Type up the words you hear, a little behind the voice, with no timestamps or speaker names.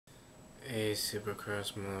Hey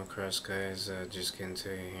Supercross, Motocross guys, just getting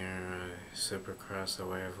to you here, Supercross, the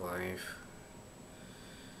way of life.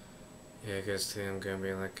 Yeah, I guess today I'm gonna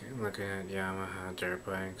be looking at Yamaha dirt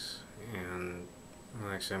bikes, and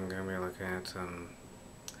well, actually I'm gonna be looking at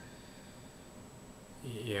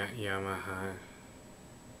Yamaha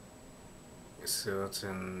suits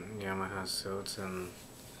and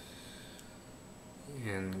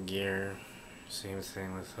and gear. Same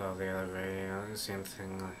thing with all the other videos, same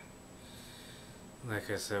thing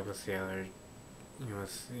like I said with the other,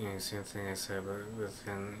 same thing I said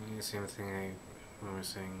same thing what am I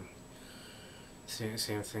saying?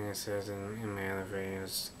 Same thing I said in my other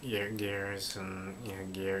videos, gears and,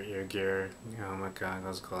 your gear, helmet,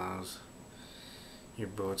 goggles, gloves, your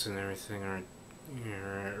boots and everything, or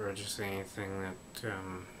just anything that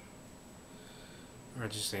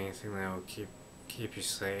will keep you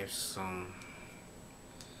safe,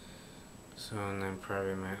 and then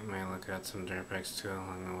probably might look at some dirt bikes too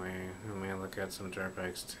along the way. I might look at some dirt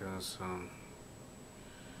bikes too, so,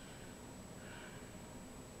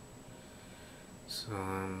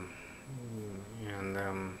 and,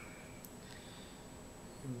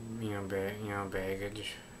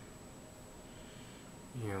 baggage,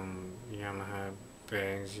 Yamaha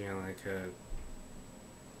bags, like a,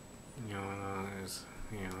 is,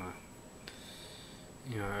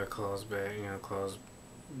 a clothes bag, clothes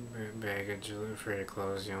baggage for your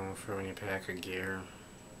clothes, for when you pack a gear,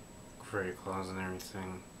 for your clothes and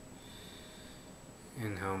everything,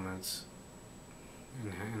 and helmets,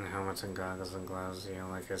 and helmets and goggles and gloves,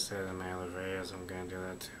 like I said in my other videos, I'm gonna do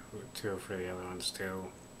that too for the other ones too.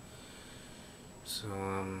 So,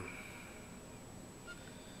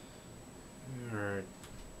 or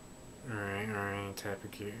any type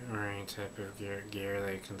of gear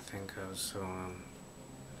that you can think of, so,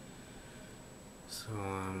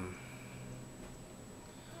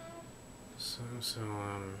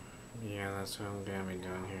 yeah, that's what I'm gonna be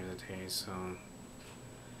doing here today,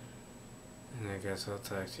 and I guess I'll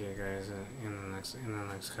talk to you guys in the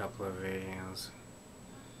next couple of videos,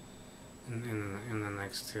 in the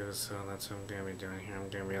next two, so that's what I'm gonna be doing here. I'm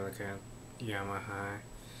gonna be looking at Yamaha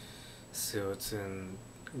suits and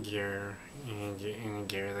gear, any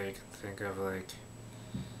gear that you can think of, like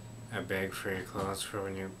a bag for your clothes for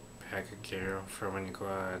when you pack a gear for when you go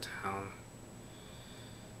out of town,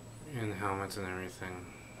 and helmets and everything,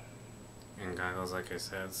 and goggles, like I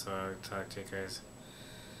said. So I'll talk to you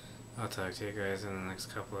guys in the next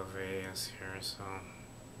couple of videos here. So,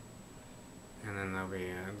 and then that'll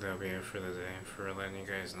be it for the day, for letting you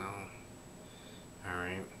guys know. All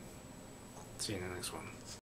right, see you in the next one.